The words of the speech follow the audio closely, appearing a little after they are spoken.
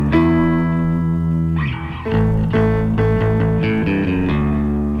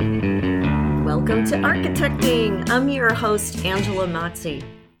to Architecting. I'm your host, Angela Mazzi.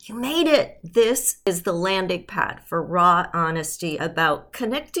 You made it. This is the landing pad for raw honesty about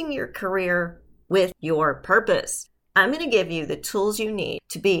connecting your career with your purpose. I'm going to give you the tools you need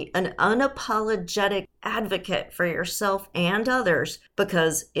to be an unapologetic advocate for yourself and others,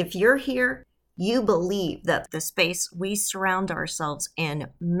 because if you're here, you believe that the space we surround ourselves in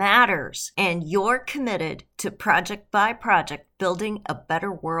matters, and you're committed to project by project building a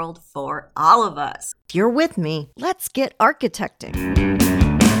better world for all of us. If you're with me, let's get architecting.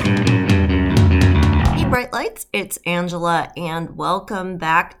 Hey, Bright Lights, it's Angela, and welcome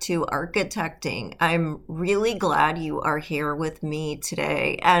back to Architecting. I'm really glad you are here with me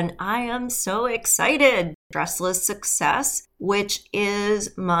today, and I am so excited. Stressless Success, which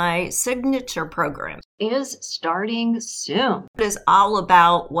is my signature program, is starting soon. It is all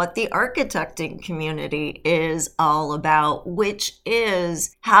about what the architecting community is all about, which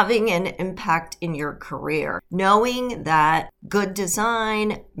is having an impact in your career. Knowing that good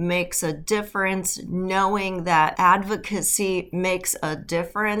design makes a difference, knowing that advocacy makes a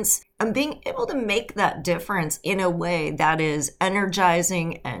difference, and being able to make that difference in a way that is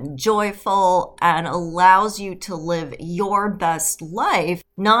energizing and joyful and allows you to live your best life,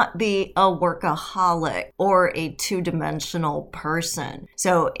 not be a workaholic or a two-dimensional person.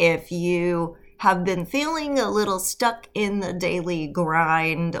 So if you have been feeling a little stuck in the daily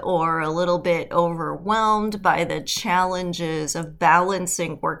grind or a little bit overwhelmed by the challenges of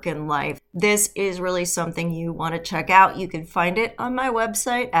balancing work and life, this is really something you want to check out. You can find it on my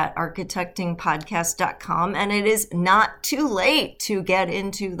website at architectingpodcast.com, and it is not too late to get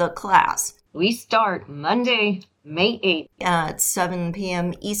into the class. We start Monday, May 8th at 7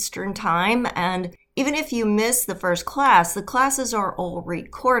 p.m. Eastern Time, and even if you miss the first class, the classes are all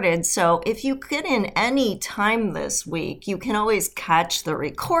recorded. So if you get in any time this week, you can always catch the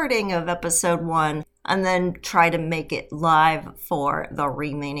recording of episode 1 and then try to make it live for the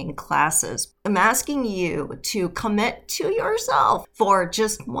remaining classes. I'm asking you to commit to yourself for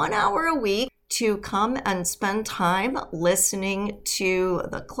just 1 hour a week to come and spend time listening to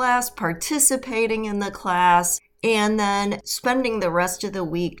the class, participating in the class, and then spending the rest of the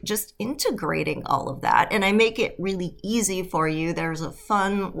week just integrating all of that. And I make it really easy for you. There's a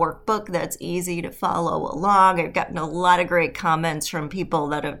fun workbook that's easy to follow along. I've gotten a lot of great comments from people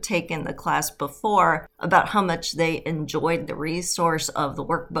that have taken the class before about how much they enjoyed the resource of the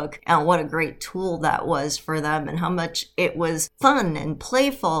workbook and what a great tool that was for them and how much it was fun and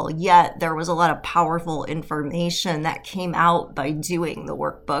playful, yet there was a lot of powerful information that came out by doing the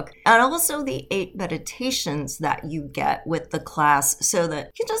workbook. And also the 8 meditations that you get with the class, so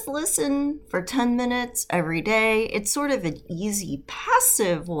that you just listen for 10 minutes every day. It's sort of an easy,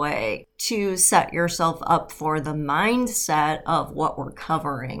 passive way to set yourself up for the mindset of what we're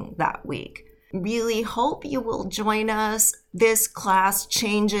covering that week. Really hope you will join us. This class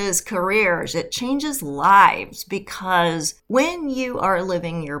changes careers. It changes lives, because when you are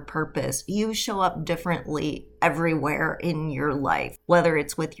living your purpose, you show up differently everywhere in your life, whether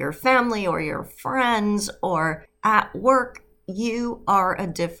it's with your family or your friends or at work. You are a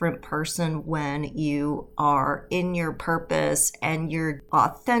different person when you are in your purpose and you're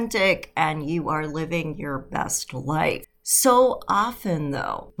authentic and you are living your best life. So often,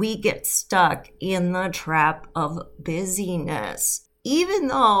 though, we get stuck in the trap of busyness. Even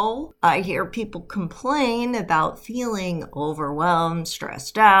though I hear people complain about feeling overwhelmed,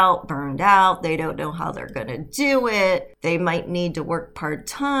 stressed out, burned out, they don't know how they're going to do it, they might need to work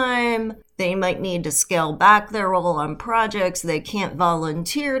part-time, they might need to scale back their role on projects, they can't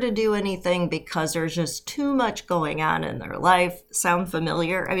volunteer to do anything because there's just too much going on in their life. Sound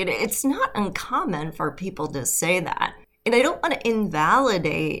familiar? I mean, it's not uncommon for people to say that. And I don't want to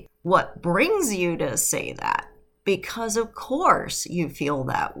invalidate what brings you to say that, because of course you feel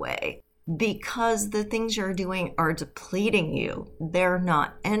that way, because the things you're doing are depleting you. They're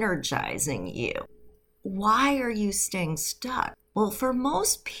not energizing you. Why are you staying stuck? Well, for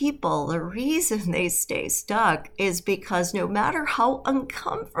most people, the reason they stay stuck is because no matter how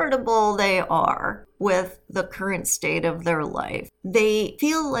uncomfortable they are with the current state of their life, they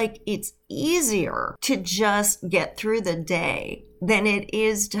feel like it's easier to just get through the day than it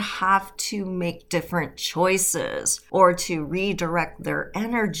is to have to make different choices or to redirect their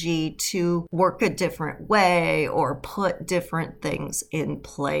energy to work a different way or put different things in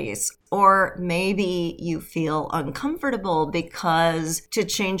place. Or maybe you feel uncomfortable because to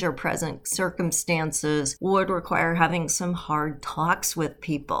change your present circumstances would require having some hard talks with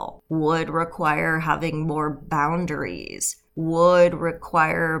people, would require having more boundaries, would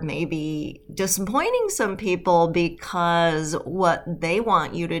require maybe disappointing some people because what they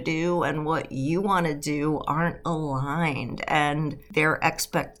want you to do and what you want to do aren't aligned, and their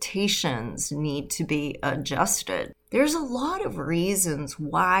expectations need to be adjusted. There's a lot of reasons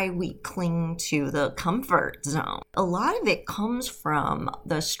why we cling to the comfort zone. A lot of it comes from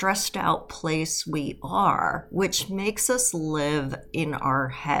the stressed out place we are, which makes us live in our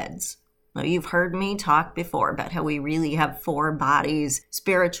heads. Now, you've heard me talk before about how we really have 4 bodies: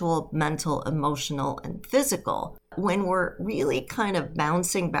 spiritual, mental, emotional, and physical. When we're really kind of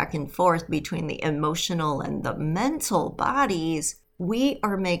bouncing back and forth between the emotional and the mental bodies, we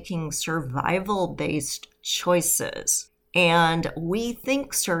are making survival-based choices. And we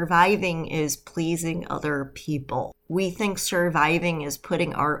think surviving is pleasing other people. We think surviving is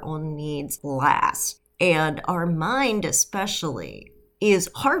putting our own needs last. And our mind especially is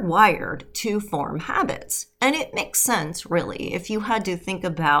hardwired to form habits. And it makes sense, really, if you had to think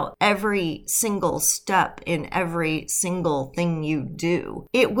about every single step in every single thing you do.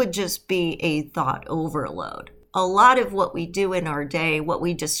 It would just be a thought overload. A lot of what we do in our day, what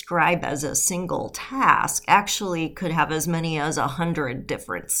we describe as a single task, actually could have as many as 100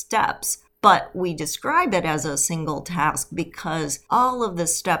 different steps. But we describe it as a single task because all of the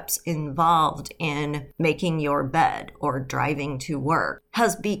steps involved in making your bed or driving to work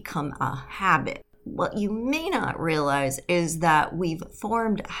has become a habit. What you may not realize is that we've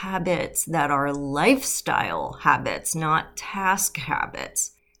formed habits that are lifestyle habits, not task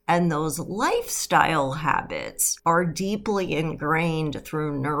habits. And those lifestyle habits are deeply ingrained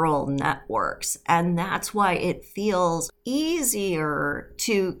through neural networks. And that's why it feels easier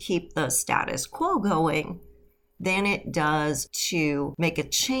to keep the status quo going than it does to make a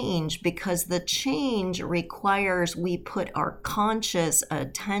change, because the change requires we put our conscious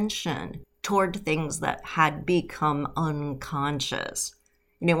attention toward things that had become unconscious.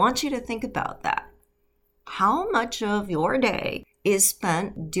 And I want you to think about that. How much of your day is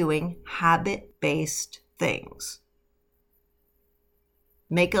spent doing habit-based things?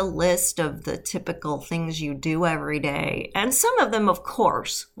 Make a list of the typical things you do every day. And some of them, of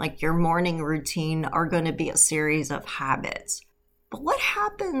course, like your morning routine, are going to be a series of habits. But what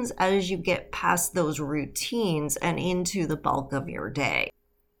happens as you get past those routines and into the bulk of your day?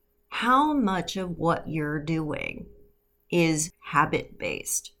 How much of what you're doing is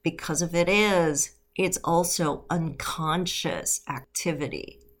habit-based? Because if it is, it's also unconscious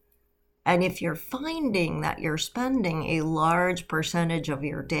activity. And if you're finding that you're spending a large percentage of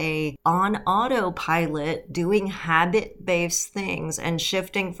your day on autopilot doing habit-based things and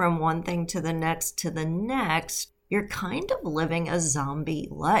shifting from one thing to the next, you're kind of living a zombie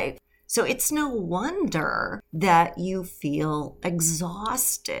life. So it's no wonder that you feel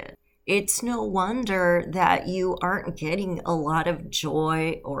exhausted. It's no wonder that you aren't getting a lot of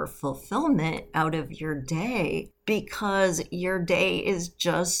joy or fulfillment out of your day, because your day is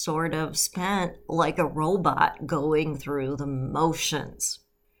just sort of spent like a robot going through the motions.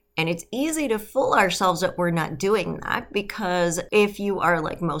 And it's easy to fool ourselves that we're not doing that, because if you are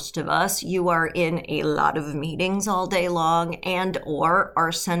like most of us, you are in a lot of meetings all day long and or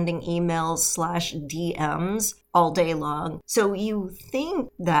are sending emails/DMs all day long. So you think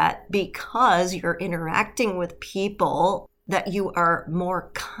that because you're interacting with people that you are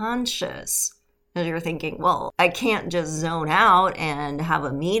more conscious. And you're thinking, well, I can't just zone out and have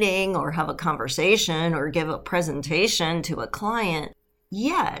a meeting or have a conversation or give a presentation to a client.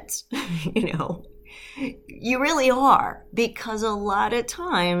 Yet, you really are, because a lot of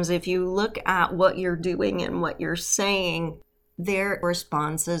times if you look at what you're doing and what you're saying, they're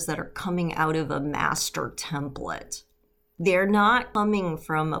responses that are coming out of a master template. They're not coming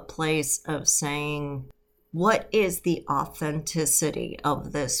from a place of saying, what is the authenticity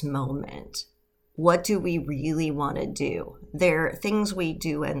of this moment? What do we really want to do? They're things we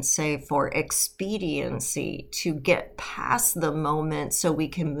do and say for expediency to get past the moment so we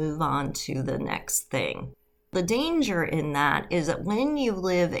can move on to the next thing. The danger in that is that when you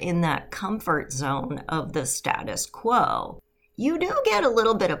live in that comfort zone of the status quo, you do get a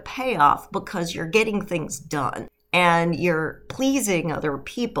little bit of payoff because you're getting things done and you're pleasing other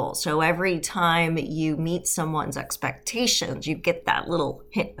people. So every time you meet someone's expectations, you get that little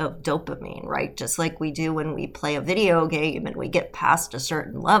hit of dopamine, right? Just like we do when we play a video game and we get past a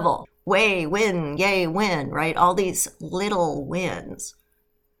certain level. Way, win, yay, win, right? All these little wins.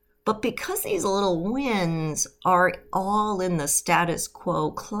 But because these little wins are all in the status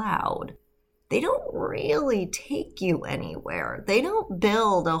quo cloud, they don't really take you anywhere. They don't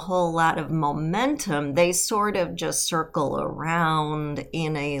build a whole lot of momentum. They sort of just circle around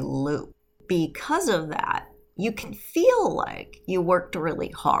in a loop. Because of that, You can feel like you worked really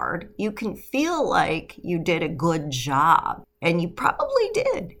hard. You can feel like you did a good job, and you probably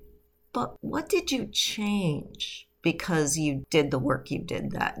did. But what did you change because you did the work you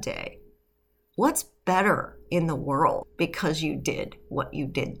did that day? What's better in the world because you did what you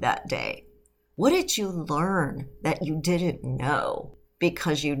did that day? What did you learn that you didn't know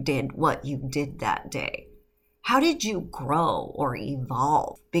because you did what you did that day? How did you grow or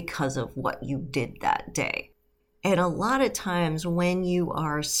evolve because of what you did that day? And a lot of times when you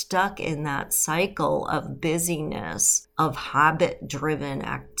are stuck in that cycle of busyness, of habit-driven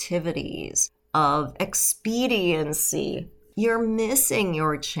activities, of expediency, you're missing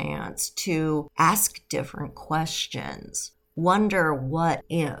your chance to ask different questions, wonder what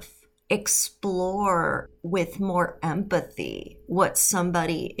if, explore with more empathy what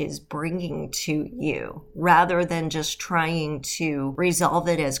somebody is bringing to you rather than just trying to resolve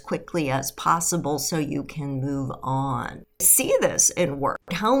it as quickly as possible so you can move on. I see this in work.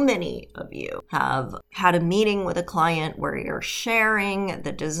 How many of you have had a meeting with a client where you're sharing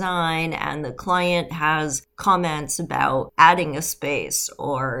the design and the client has comments about adding a space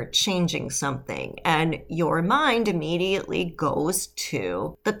or changing something, and your mind immediately goes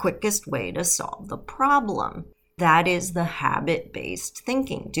to the quickest way to solve the problem? That is the habit-based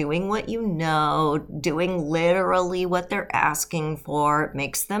thinking, doing what you know, doing literally what they're asking for,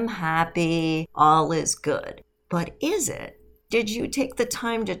 makes them happy, all is good. But is it? Did you take the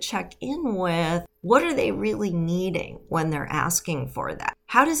time to check in with what are they really needing when they're asking for that?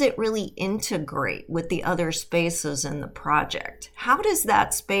 How does it really integrate with the other spaces in the project? How does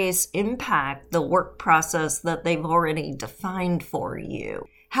that space impact the work process that they've already defined for you?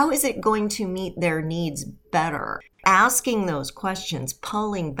 How is it going to meet their needs better? Asking those questions,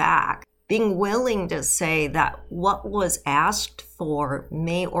 pulling back, being willing to say that what was asked for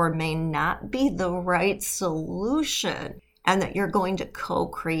may or may not be the right solution, and that you're going to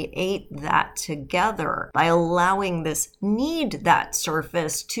co-create that together by allowing this need that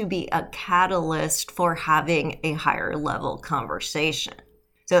surface to be a catalyst for having a higher level conversation.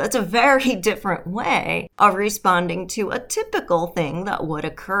 So that's a very different way of responding to a typical thing that would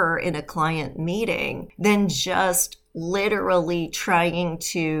occur in a client meeting than just literally trying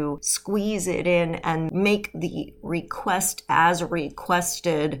to squeeze it in and make the request as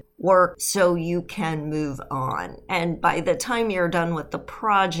requested work so you can move on. And by the time you're done with the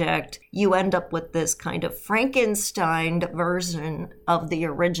project, you end up with this kind of Frankenstein version of the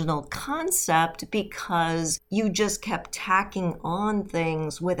original concept because you just kept tacking on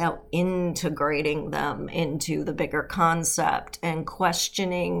things without integrating them into the bigger concept and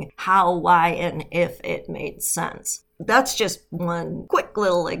questioning how, why, and if it made sense. That's just one quick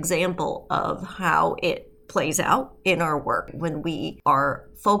little example of how it plays out in our work when we are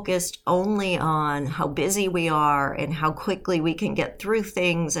focused only on how busy we are and how quickly we can get through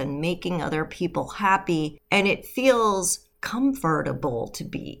things and making other people happy. And it feels comfortable to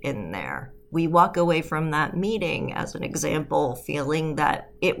be in there. We walk away from that meeting, as an example, feeling that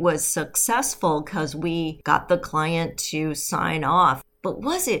it was successful because we got the client to sign off. But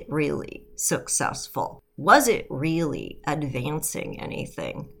was it really successful? Was it really advancing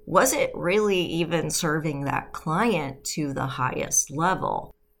anything? Was it really even serving that client to the highest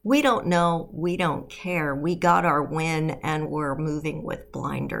level? We don't know. We don't care. We got our win and we're moving with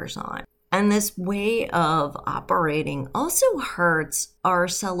blinders on. And this way of operating also hurts our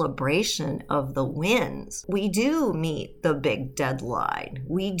celebration of the wins. We do meet the big deadline.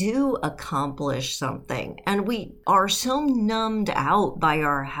 We do accomplish something. And we are so numbed out by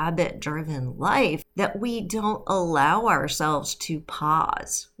our habit-driven life that we don't allow ourselves to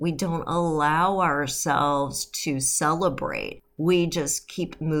pause. We don't allow ourselves to celebrate. We just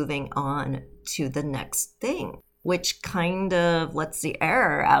keep moving on to the next thing, which kind of lets the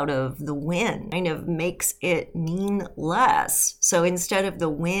air out of the win, kind of makes it mean less. So instead of the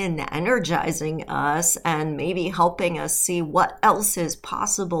win energizing us and maybe helping us see what else is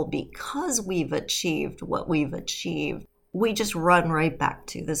possible because we've achieved what we've achieved, we just run right back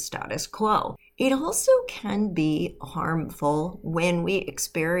to the status quo. It also can be harmful when we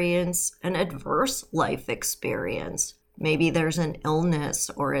experience an adverse life experience. Maybe there's an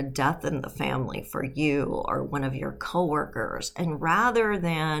illness or a death in the family for you or one of your coworkers. And rather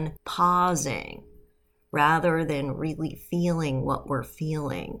than pausing, rather than really feeling what we're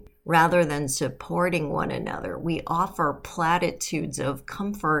feeling, rather than supporting one another, we offer platitudes of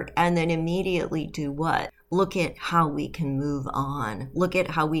comfort and then immediately do what? Look at how we can move on. Look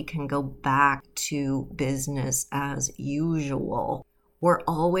at how we can go back to business as usual. We're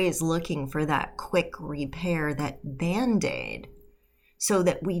always looking for that quick repair, that Band-Aid. so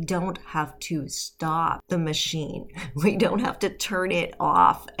that we don't have to stop the machine. We don't have to turn it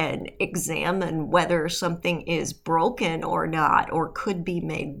off and examine whether something is broken or not, or could be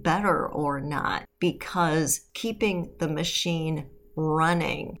made better or not, because keeping the machine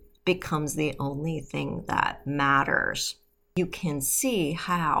running becomes the only thing that matters. You can see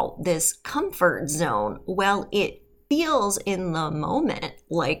how this comfort zone, well, it feels in the moment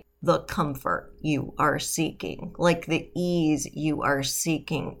like the comfort you are seeking, like the ease you are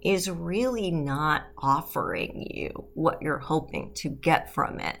seeking, is really not offering you what you're hoping to get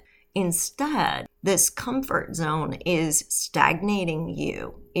from it. Instead, this comfort zone is stagnating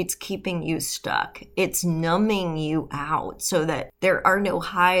you. It's keeping you stuck. It's numbing you out so that there are no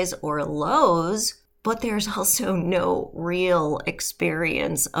highs or lows, but there's also no real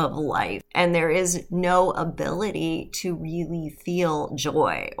experience of life. And there is no ability to really feel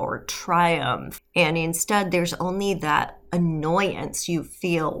joy or triumph. And instead, there's only that annoyance you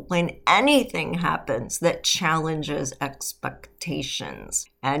feel when anything happens that challenges expectations.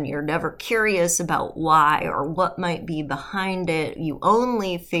 And you're never curious about why or what might be behind it. You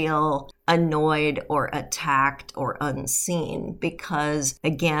only feel annoyed or attacked or unseen because,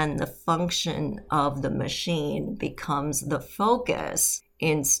 again, the function of the machine becomes the focus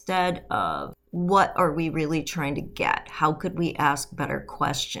instead of what are we really trying to get? How could we ask better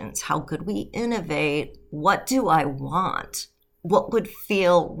questions? How could we innovate? What do I want? What would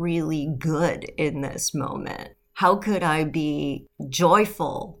feel really good in this moment? How could I be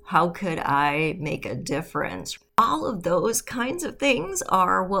joyful? How could I make a difference? All of those kinds of things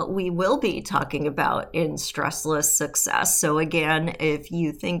are what we will be talking about in Stressless Success. So again, if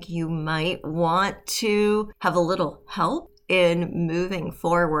you think you might want to have a little help in moving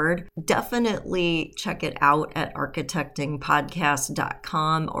forward, definitely check it out at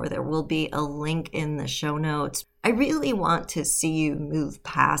architectingpodcast.com, or there will be a link in the show notes. I really want to see you move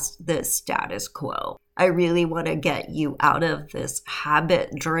past the status quo. I really want to get you out of this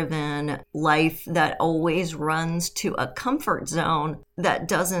habit-driven life that always runs to a comfort zone that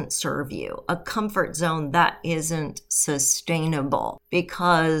doesn't serve you, a comfort zone that isn't sustainable.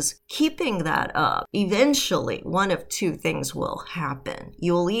 Because keeping that up, eventually one of two things will happen.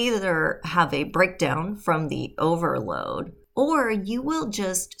 You'll either have a breakdown from the overload, or you will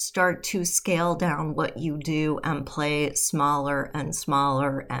just start to scale down what you do and play smaller and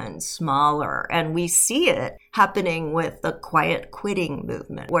smaller and smaller. And we see it happening with the quiet quitting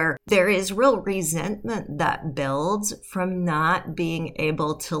movement, where there is real resentment that builds from not being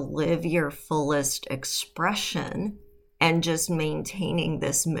able to live your fullest expression and just maintaining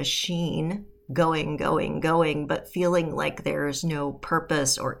this machine going, but feeling like there's no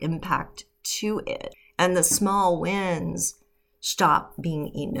purpose or impact to it. And the small wins stop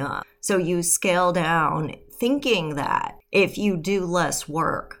being enough. So you scale down thinking that if you do less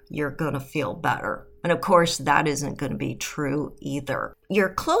work, you're going to feel better. And of course, that isn't going to be true either. You're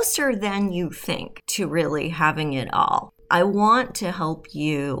closer than you think to really having it all. I want to help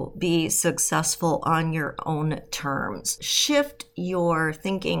you be successful on your own terms. Shift your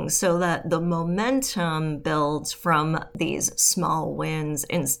thinking so that the momentum builds from these small wins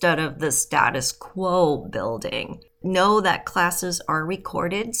instead of the status quo building. Know that classes are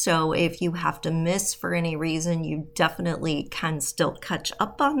recorded, so if you have to miss for any reason, you definitely can still catch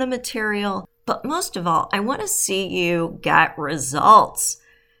up on the material. But most of all, I want to see you get results.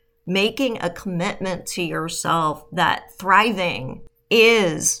 Making a commitment to yourself that thriving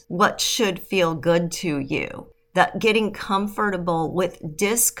is what should feel good to you. That getting comfortable with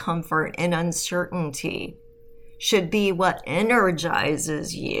discomfort and uncertainty should be what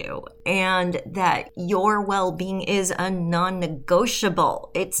energizes you, and that your well-being is a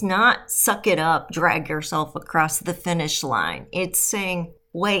non-negotiable. It's not suck it up, drag yourself across the finish line. It's saying,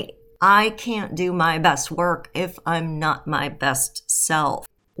 wait, I can't do my best work if I'm not my best self.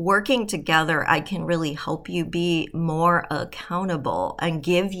 Working together, I can really help you be more accountable and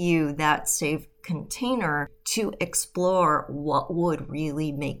give you that safe container to explore what would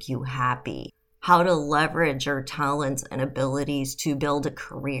really make you happy. How to leverage your talents and abilities to build a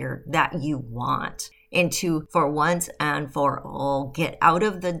career that you want, and to, for once and for all, get out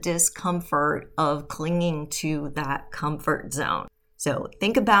of the discomfort of clinging to that comfort zone. So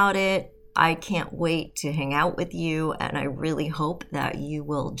think about it. I can't wait to hang out with you, and I really hope that you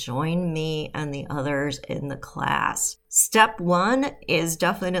will join me and the others in the class. Step 1 is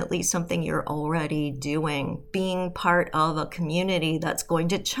definitely something you're already doing, being part of a community that's going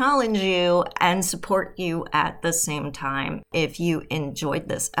to challenge you and support you at the same time. If you enjoyed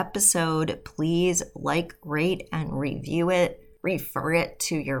this episode, please like, rate, and review it. Refer it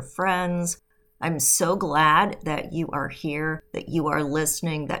to your friends. I'm so glad that you are here, that you are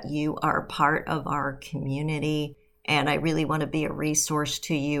listening, that you are part of our community. And I really want to be a resource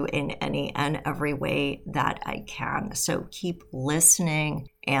to you in any and every way that I can. So keep listening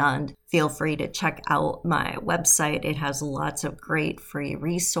and feel free to check out my website. It has lots of great free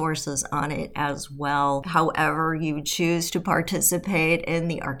resources on it as well. However you choose to participate in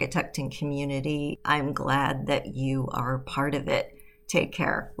the architecting community, I'm glad that you are part of it. Take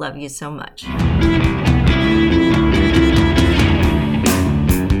care. Love you so much.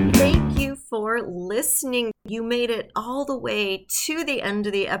 Thank you for listening. You made it all the way to the end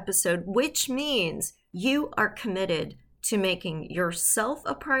of the episode, which means you are committed to making yourself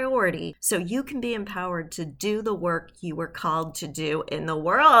a priority so you can be empowered to do the work you were called to do in the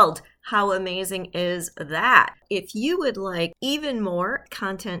world. How amazing is that? If you would like even more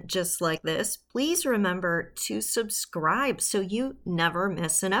content just like this, please remember to subscribe so you never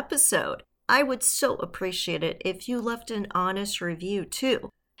miss an episode. I would so appreciate it if you left an honest review too.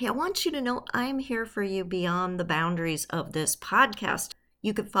 Hey, I want you to know I'm here for you beyond the boundaries of this podcast.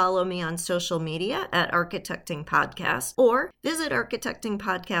 You can follow me on social media at Architecting Podcast or visit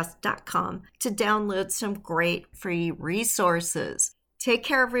architectingpodcast.com to download some great free resources. Take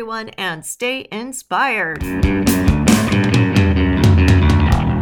care, everyone, and stay inspired.